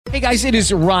Hey guys, it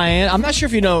is Ryan. I'm not sure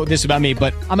if you know this about me,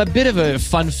 but I'm a bit of a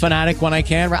fun fanatic when I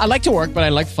can. I like to work, but I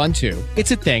like fun too.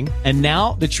 It's a thing. And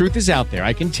now the truth is out there.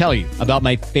 I can tell you about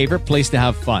my favorite place to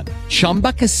have fun.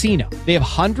 Chumba Casino. They have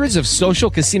hundreds of social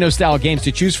casino style games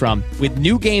to choose from with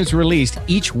new games released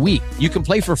each week. You can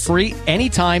play for free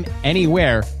anytime,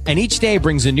 anywhere. And each day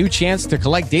brings a new chance to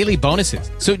collect daily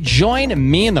bonuses. So join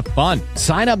me in the fun.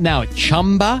 Sign up now at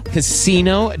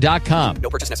ChumbaCasino.com. No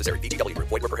purchase necessary. VGW.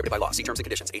 Void where prohibited by law. See terms and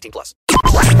conditions. 18+.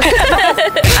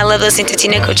 I love listening to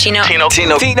Tino Cochino. Tino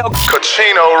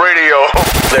Cochino Radio.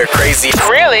 They're crazy.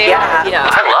 Really? Yeah.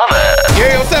 I love it.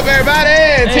 Hey, what's up, everybody?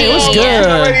 Hey, what's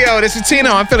good? Radio. This is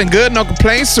Tino. I'm feeling good. No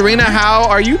complaints. Serena, how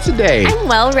are you today? I'm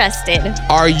well rested.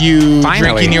 Are you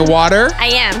drinking your water? I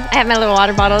am. I have my little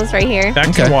water bottles right here.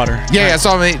 Back to water. Yeah. So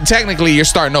I mean, technically, you're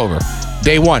starting over.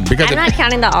 Day one because I'm not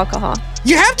counting the alcohol.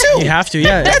 You have to. You have to,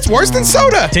 yeah. That's worse than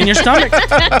soda. It's in your stomach.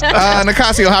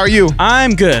 Nicasio, how are you?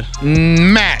 I'm good.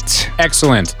 Matt.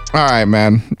 Excellent. All right,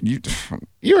 man.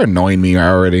 You're annoying me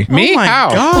already. Me? Oh my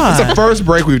How? God. It's the first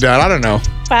break we've done. I don't know.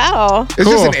 Wow. It's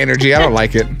just an energy. I don't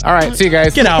like it. All right, see you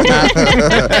guys. Get out, man.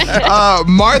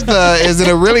 Martha is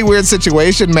in a really weird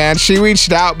situation, man. She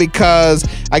reached out because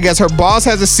I guess her boss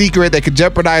has a secret that could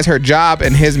jeopardize her job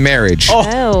and his marriage.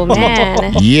 Oh,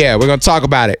 man. Yeah, we're going to talk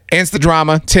about it. Insta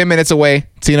drama, 10 minutes away.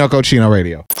 Tino Cochino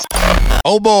Radio.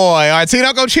 Oh boy. All right,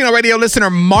 Tino Cochino Radio listener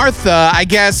Martha, I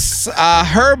guess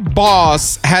her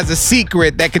boss has a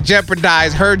secret that could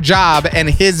jeopardize her job and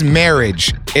his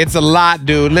marriage. It's a lot,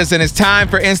 dude. Listen, it's time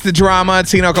for Insta Drama,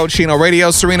 Tino Cochino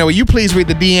Radio. Serena, will you please read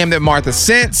the DM that Martha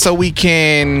sent so we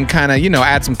can kind of,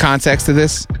 add some context to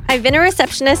this? I've been a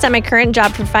receptionist at my current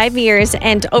job for 5 years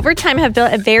and over time have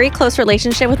built a very close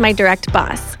relationship with my direct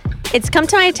boss. It's come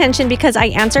to my attention because I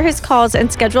answer his calls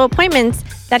and schedule appointments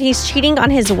that he's cheating on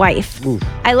his wife. Ooh.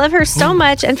 I love her so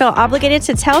much and feel obligated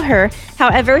to tell her.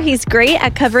 However, he's great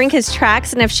at covering his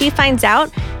tracks, and if she finds out,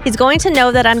 he's going to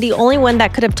know that I'm the only one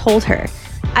that could have told her.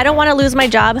 I don't want to lose my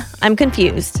job. I'm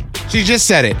confused. She just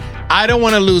said it. I don't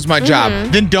want to lose my job.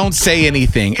 Then don't say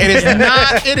anything.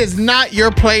 It is not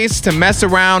your place to mess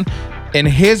around in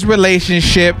his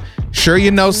relationship. Sure,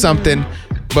 you know something,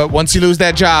 but once you lose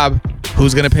that job,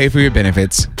 who's going to pay for your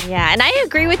benefits? Yeah, and I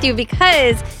agree with you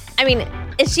because,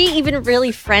 is she even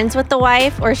really friends with the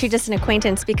wife or is she just an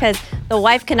acquaintance? Because the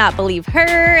wife cannot believe her.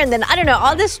 And then, I don't know,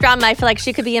 all this drama I feel like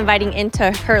she could be inviting into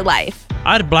her life.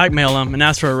 I'd blackmail him and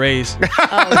ask for a raise. Dude,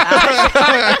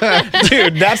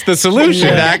 that's the solution.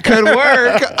 That could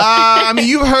work.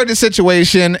 You've heard the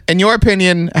situation. In your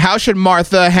opinion, how should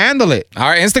Martha handle it?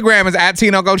 Our Instagram is at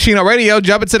Tino Cochino Radio.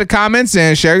 Jump into the comments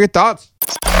and share your thoughts.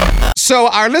 So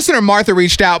our listener Martha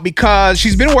reached out because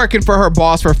she's been working for her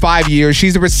boss for 5 years.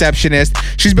 She's a receptionist.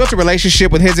 She's built a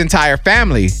relationship with his entire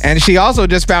family. And she also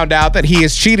just found out that he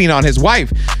is cheating on his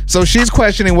wife. So she's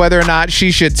questioning whether or not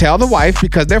she should tell the wife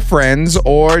because they're friends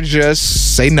or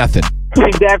just say nothing.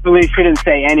 She definitely shouldn't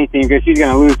say anything because she's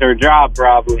going to lose her job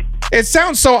probably. It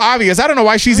sounds so obvious. I don't know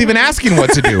why she's even asking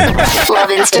what to do. Love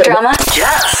Insta Drama?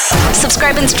 Yes.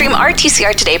 Subscribe and stream our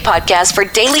TCR Today podcast for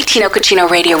daily Tino Cochino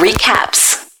Radio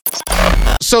recaps.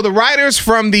 So the writers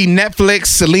from the Netflix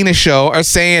Selena show are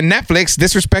saying Netflix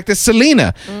disrespected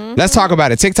Selena. Let's talk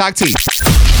about it. TikTok Tea.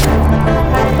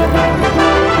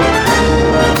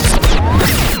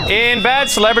 In bad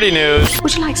celebrity news.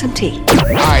 Would you like some tea? All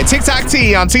right, TikTok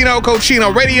Tea on Tino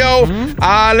Cochino Radio.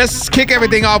 Let's kick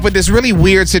everything off with this really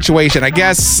weird situation. I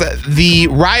guess the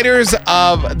writers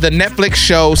of the Netflix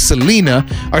show Selena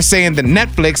are saying that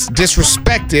Netflix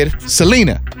disrespected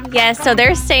Selena. Yes, so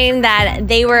they're saying that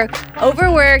they were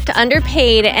overworked,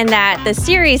 underpaid, and that the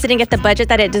series didn't get the budget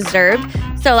that it deserved.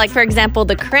 So, like, for example,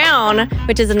 The Crown,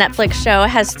 which is a Netflix show,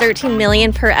 has $13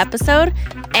 million per episode.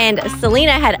 And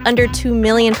Selena had under $2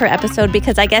 million per episode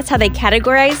because I guess how they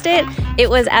categorized it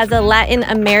was as a Latin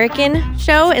American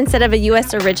show instead of a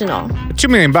U.S. original. $2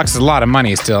 million is a lot of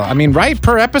money still. right?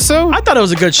 Per episode? I thought it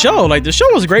was a good show. Like, the show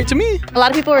was great to me. A lot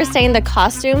of people were saying the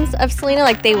costumes of Selena,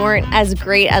 like, they weren't as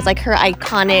great as, like, her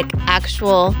iconic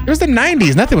actual... It was the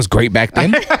 90s. Nothing was great back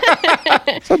then.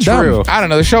 So True. Dumb. I don't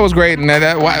know. The show was great. And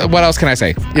what else can I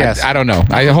say? Yes. I don't know.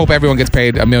 I hope everyone gets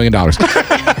paid $1 million.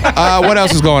 What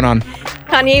else is going on?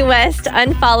 Kanye West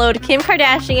unfollowed Kim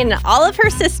Kardashian and all of her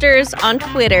sisters on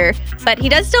Twitter, but he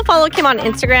does still follow Kim on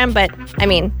Instagram, but,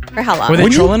 for how long? Were they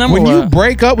trolling them? When you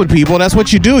break up with people, that's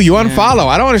what you do. You unfollow.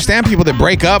 I don't understand people that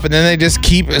break up and then they just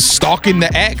keep stalking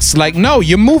the ex. Like, no,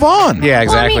 you move on. Yeah,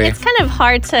 exactly. Well, it's kind of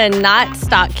hard to not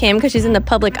stalk Kim because she's in the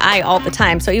public eye all the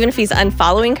time. So even if he's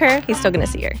unfollowing her, he's still going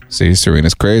to see her. See,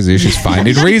 Serena's crazy. She's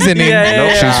finding reasoning.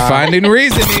 Yeah. She's finding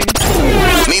reasoning.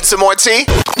 Need some more tea?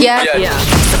 Yeah.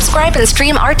 Subscribe and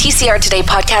stream our TCR Today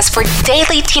podcast for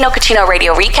daily Tino Cochino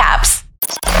Radio recaps.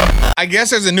 I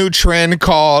guess there's a new trend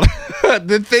called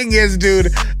the thing is, dude,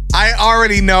 I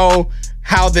already know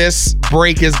how this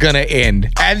break is gonna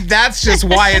end, and that's just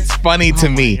why it's funny to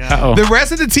me. The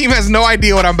rest of the team has no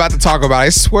idea what I'm about to talk about, I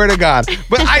swear to God,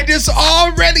 but I just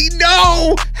already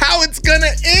know how it's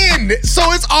gonna end,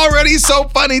 so it's already so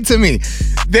funny to me.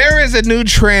 There is a new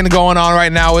trend going on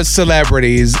right now with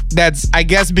celebrities that's, I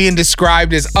guess, being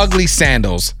described as ugly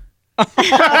sandals. Oh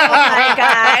my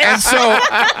God. And so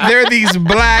there are these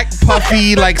black,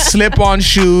 puffy, like slip-on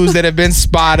shoes that have been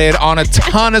spotted on a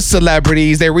ton of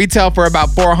celebrities. They retail for about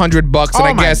 $400,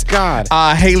 and I guess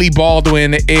Haley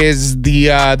Baldwin is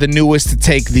the newest to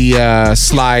take the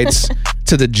slides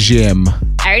to the gym.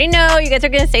 I already know you guys are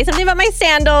going to say something about my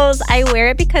sandals. I wear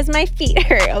it because my feet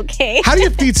hurt, okay? How do your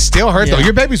feet still hurt, though?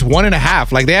 Your baby's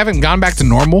 1.5. Like, they haven't gone back to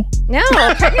normal? No,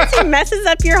 pregnancy messes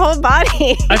up your whole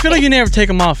body. I feel like you never take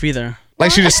them off either.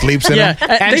 Like she just sleeps in them?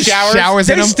 And they showers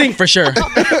in they them? stink for sure.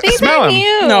 Smell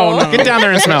them. No. Get down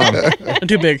there and smell them. They're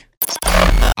too big.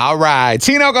 All right,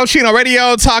 Tino Cochino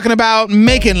Radio talking about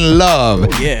making love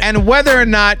and whether or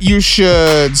not you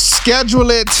should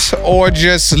schedule it or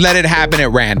just let it happen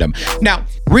at random. Now,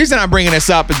 reason I'm bringing this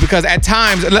up is because at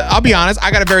times, I'll be honest,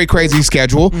 I got a very crazy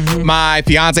schedule. My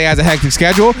fiance has a hectic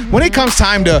schedule. When it comes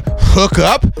time to hook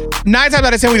up, 9 times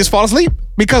out of 10 we just fall asleep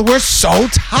because we're so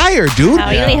tired, dude. Oh,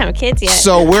 you don't even have kids yet.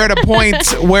 So we're at a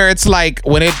point where it's like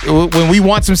when we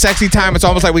want some sexy time, it's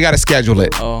almost like we got to schedule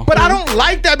it. But I don't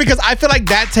like that because I feel like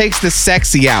that takes the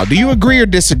sexy out. Do you agree or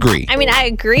disagree? I mean, I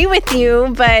agree with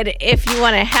you, but if you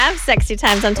want to have sexy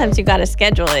time, sometimes you got to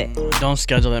schedule it. Don't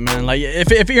schedule it, man. Like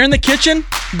if you're in the kitchen,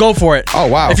 go for it. Oh,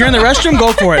 wow. If you're in the restroom,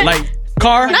 go for it. Like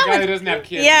car. The guy that doesn't have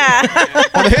kids. Yeah.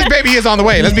 Well, his baby is on the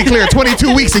way. Let's be clear.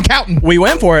 22 weeks and counting. We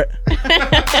went for it.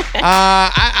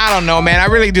 I don't know, man. I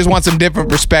really just want some different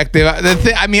perspective.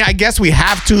 I mean, I guess we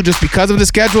have to just because of the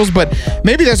schedules, but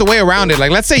maybe there's a way around it. Like,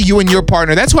 let's say you and your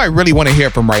partner, that's who I really want to hear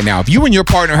from right now. If you and your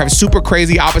partner have super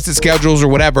crazy opposite schedules or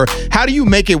whatever, how do you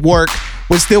make it work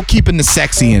with still keeping the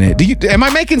sexy in it? Am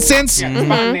I making sense? Yeah,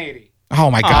 spontaneity. Oh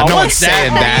my God, no one's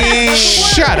saying that.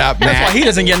 Shut up, man. That's why he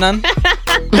doesn't get none.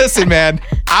 Listen, man,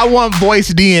 I want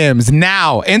voice DMs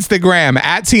now. Instagram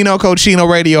at Tino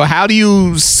Cochino Radio. How do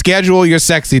you schedule your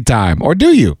sexy time? Or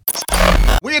do you?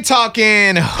 We're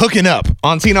talking hooking up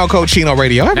on Tino Cochino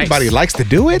Radio. Everybody likes to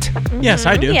do it. Yes,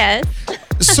 I do. Yes.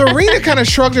 Serena kind of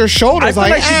shrugged her shoulders I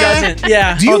feel like she doesn't.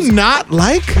 Yeah. Do you not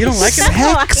like You don't like it?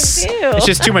 sex? No, I do. It's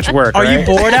just too much work. Are right? you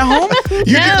bored at home?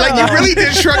 You really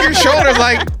did shrug your shoulders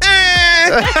like,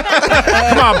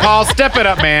 Come on, Paul, step it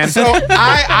up, man. So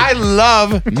I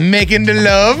love making the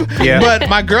love, but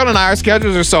my girl and I, our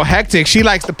schedules are so hectic. She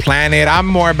likes to plan it. I'm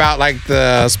more about like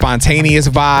the spontaneous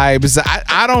vibes.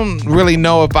 I don't really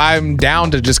know if I'm down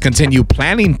to just continue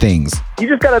planning things. You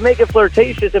just got to make it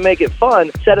flirtatious and make it fun.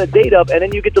 Set a date up, and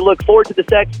then you get to look forward to the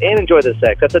sex and enjoy the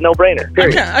sex. That's a no-brainer.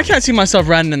 I can't see myself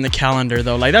writing in the calendar,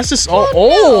 though. Like, that's just old.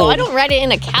 No, I don't write it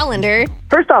in a calendar.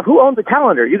 First off, who owns a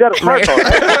calendar? You got a smartphone.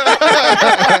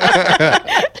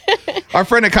 Our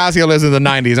friend Nicasio lives in the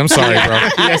 90s. I'm sorry, bro.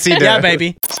 Yes, he does. Yeah,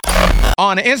 baby.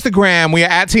 On Instagram, we are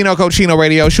at Tino Cochino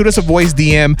Radio. Shoot us a voice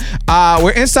DM.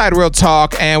 We're inside Real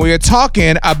Talk, and we are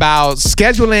talking about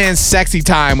scheduling sexy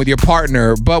time with your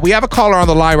partner. But we have a caller on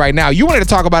the line right now. You wanted to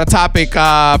talk about a topic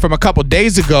from a couple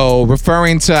days ago,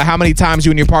 referring to how many times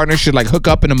you and your partner should like hook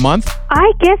up in a month.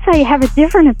 I guess I have a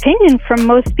different opinion from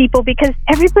most people because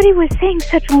everybody was saying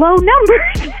such low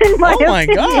numbers. In my Oh my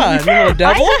opinion. God, you little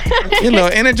devil. You know,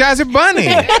 Energizer Bunny.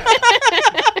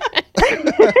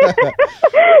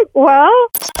 Well,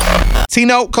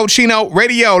 Tino Cochino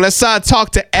Radio. Let's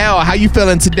talk to Elle. How you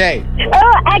feeling today?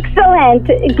 oh, excellent!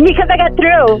 Because I got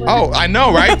through. Oh, I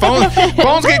know, right?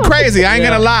 Phones get crazy. I ain't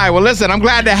gonna lie. Well, listen, I'm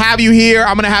glad to have you here.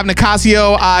 I'm gonna have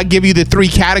Nicasio give you the 3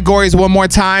 categories one more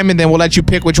time, and then we'll let you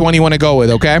pick which one you want to go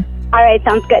with. Okay? All right,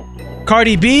 sounds good.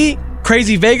 Cardi B,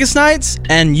 Crazy Vegas Nights,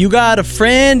 and You Got a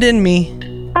Friend in Me.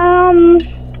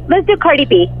 Let's do Cardi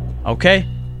B. Okay.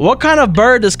 What kind of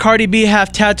bird does Cardi B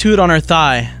have tattooed on her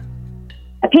thigh?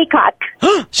 A peacock.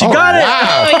 She got it.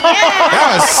 Wow.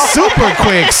 That was super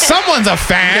quick. Someone's a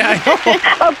fan.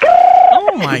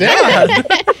 Oh my God.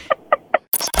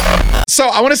 So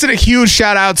I want to send a huge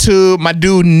shout out to my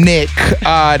dude Nick.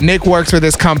 Nick works for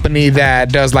this company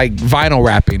that does like vinyl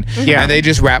wrapping. Yeah. And they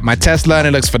just wrapped my Tesla and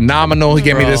it looks phenomenal. He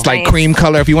gave me this like cream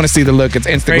color. If you want to see the look, it's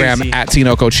Instagram at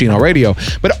Tino Cochino Radio.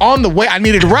 But on the way, I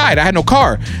needed a ride. I had no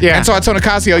car. Yeah. And so I told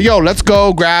Nicasio, yo, let's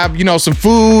go grab, some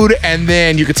food and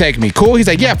then you could take me. Cool? He's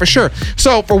like, yeah, for sure.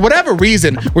 So for whatever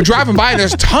reason, we're driving by and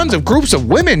there's tons of groups of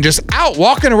women just out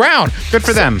walking around. Good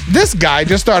for them. This guy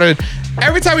just started,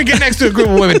 every time we get next to a group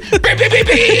of women, beep, beep, beep,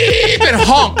 beep, and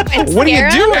honk. What are you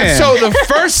doing? And so the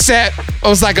first set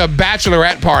was like a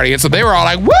bachelorette party. And so they were all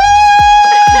like, woo!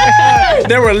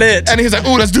 They were lit. And he's like,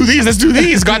 ooh, let's do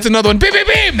these. Got to another one. Beep, beep,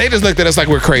 beep. They just looked at us like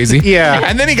we're crazy. Yeah.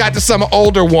 And then he got to some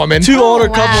older woman. Two older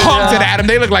couples. Honked it at him.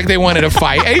 They looked like they wanted to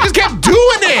fight. And he just kept doing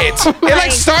it. It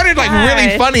like started like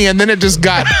really funny and then it just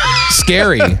got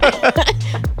scary.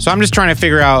 So I'm just trying to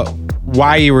figure out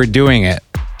why you were doing it.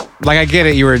 Like, I get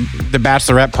it. You were the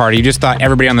bachelorette party. You just thought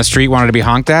everybody on the street wanted to be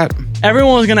honked at?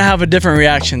 Everyone was going to have a different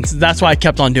reaction. So that's why I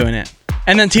kept on doing it.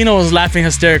 And then Tino was laughing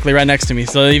hysterically right next to me,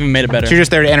 so it even made it better. So you're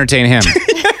just there to entertain him.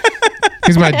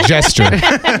 He's my jester.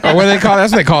 Or what do they call it?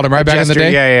 That's what they called him, right? Back in the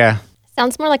day? Yeah.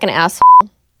 Sounds more like an asshole.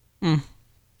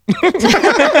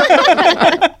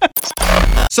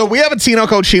 So we have a Tino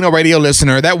Cochino Radio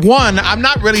listener that one, I'm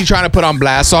not really trying to put on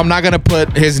blast, so I'm not going to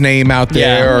put his name out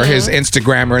there or his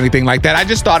Instagram or anything like that. I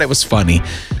just thought it was funny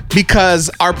because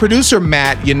our producer,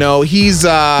 Matt, he's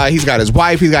got his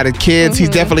wife, he's got his kids. He's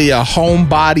definitely a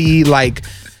homebody, like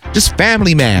just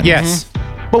family man. Yes.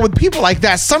 But with people like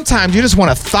that, sometimes you just want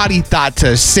a thought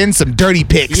to send some dirty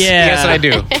pics. Yeah. Yes, I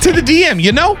do. To the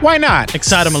DM, Why not?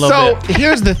 Excite him a little bit. So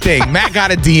here's the thing. Matt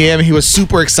got a DM. He was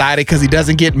super excited because he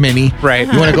doesn't get many. Right.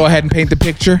 You want to go ahead and paint the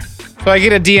picture? So I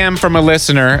get a DM from a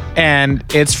listener, and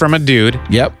it's from a dude.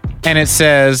 Yep. And it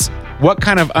says, what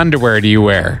kind of underwear do you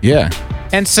wear? Yeah.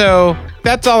 And so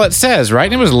that's all it says, right?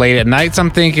 And it was late at night, so I'm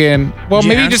thinking, well,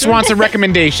 maybe he just wants a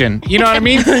recommendation. You know what I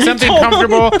mean? Something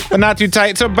comfortable, but not too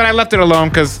tight. But I left it alone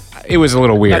because it was a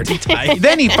little weird. Not too tight.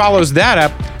 Then he follows that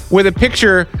up with a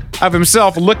picture of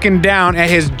himself looking down at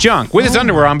his junk with his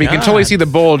underwear on, but you can totally see the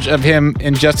bulge of him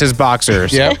in just his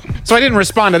boxers. Yep. So I didn't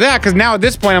respond to that because now at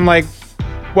this point I'm like,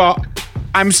 well,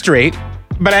 I'm straight,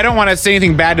 but I don't want to say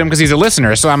anything bad to him because he's a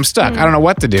listener, so I'm stuck. I don't know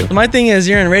what to do. My thing is,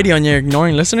 you're in radio and you're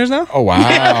ignoring listeners now? Oh,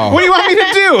 wow. What do you want me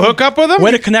to do? Hook up with him?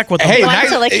 Way to connect with them. Hey, Want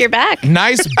to lick your back.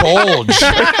 Nice bulge.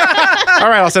 All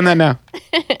right, I'll send that now.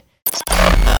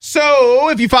 So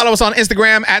if you follow us on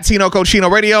Instagram at Tino Cochino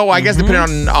Radio, I guess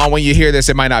depending on when you hear this,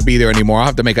 it might not be there anymore. I'll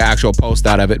have to make an actual post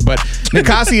out of it. But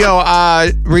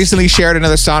Nicasio recently shared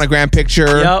another sonogram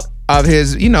picture of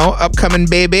his, upcoming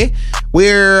baby.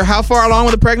 We're how far along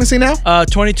with the pregnancy now?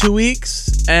 22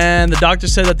 weeks, and the doctor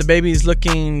said that the baby's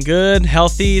looking good,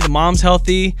 healthy, the mom's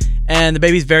healthy, and the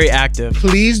baby's very active.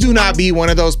 Please do not be one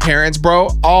of those parents, bro.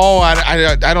 Oh,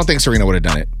 I don't think Serena would have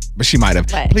done it. But she might have.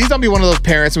 Please don't be one of those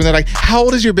parents when they're like, how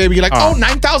old is your baby? You're like,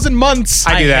 9,000 months.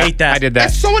 I do that. hate that. I did that.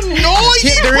 That's so annoying.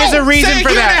 There is a reason Say for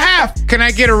a year that. and a half. Can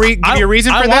I get give you a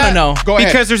reason for that? I want to know. Go ahead.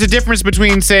 Because there's a difference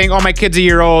between saying, oh, my kid's a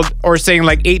year old, or saying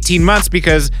like 18 months,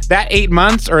 because that 8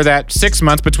 months or that 6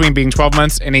 months between being 12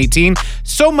 months and 18,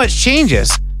 so much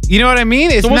changes. You know what I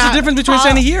mean? It's So what's the difference between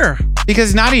saying a year? Because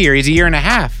it's not a year, he's a year and a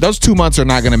half. Those 2 months are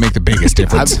not going to make the biggest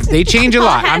difference. They change a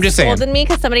lot. I'm just saying. Paul me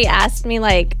because somebody asked me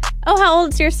like, oh, how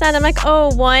old's your son? I'm like,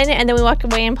 oh, 1. And then we walked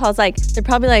away and Paul's like, they're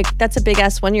probably like, that's a big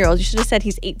ass 1-year-old. You should have said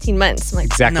he's 18 months. I'm like,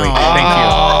 Exactly. No. Thank you.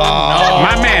 No.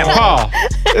 My man, Paul.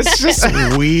 It's just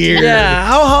weird. Yeah.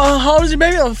 How old is your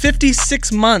baby?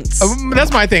 56 months.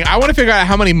 That's my thing. I want to figure out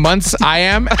how many months I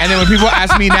am. And then when people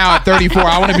ask me now at 34,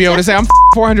 I want to be able to say I'm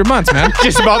 400 months, man.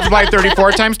 Just multiply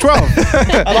 34 times 12.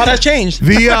 A lot has changed.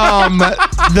 The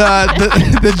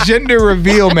gender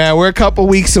reveal, man. We're a couple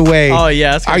weeks away. Oh,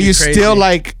 yeah. It's gonna Are be you crazy. still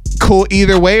like cool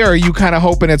either way, or are you kind of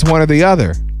hoping it's one or the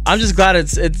other? I'm just glad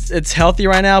it's healthy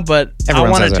right now, but Everyone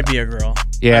I want says it to that. be a girl.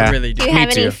 Yeah. I really do. do you have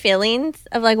any too. feelings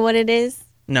of like what it is?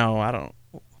 No, I don't.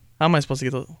 How am I supposed to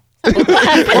get those?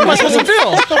 What am I supposed to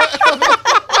feel?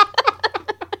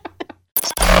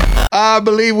 I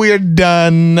believe we are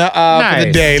done for the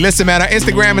Nice. day. Listen, man, our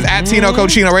Instagram is at Tino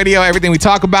Cochino Radio. Everything we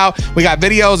talk about, we got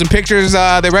videos and pictures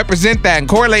that represent that and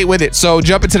correlate with it. So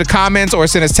jump into the comments or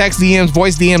send us text DMs,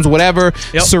 voice DMs, whatever.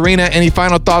 Yep. Serena, any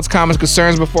final thoughts, comments,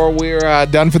 concerns before we're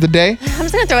done for the day? I'm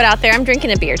just gonna throw it out there. I'm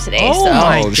drinking a beer today. Oh so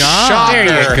my God. Shocker.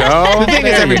 There you go. The thing is,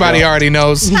 There you everybody go. already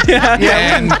knows.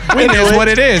 And it is what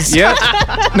it is. Yep.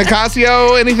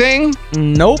 Nicasio, anything?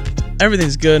 Nope.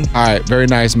 Everything's good. All right, very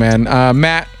nice, man.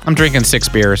 Matt, I'm drinking 6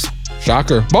 beers.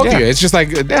 Shocker. Both of you. It's just like,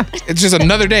 it's just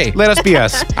another day. Let us be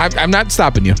us. I'm not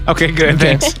stopping you. Okay, good.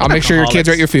 Thanks. I'll make sure your kids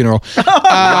are at your funeral.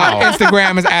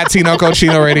 Instagram is at Tino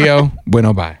Cochino Radio.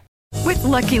 Bueno, bye. With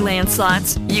Lucky Land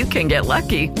Slots, you can get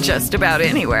lucky just about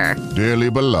anywhere. Dearly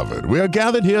beloved, we are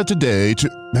gathered here today to...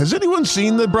 Has anyone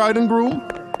seen the bride and groom?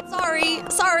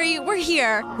 Sorry, we're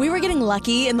here. We were getting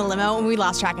lucky in the limo and we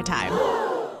lost track of time.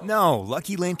 No,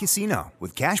 Lucky Land Casino,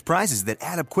 with cash prizes that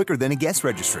add up quicker than a guest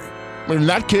registry. In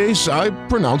that case, I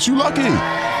pronounce you lucky.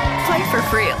 Play for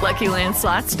free at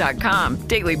LuckyLandSlots.com.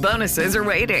 Daily bonuses are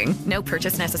waiting. No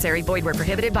purchase necessary. Void where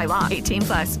prohibited by law.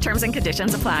 18+. Terms and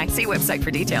conditions apply. See website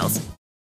for details.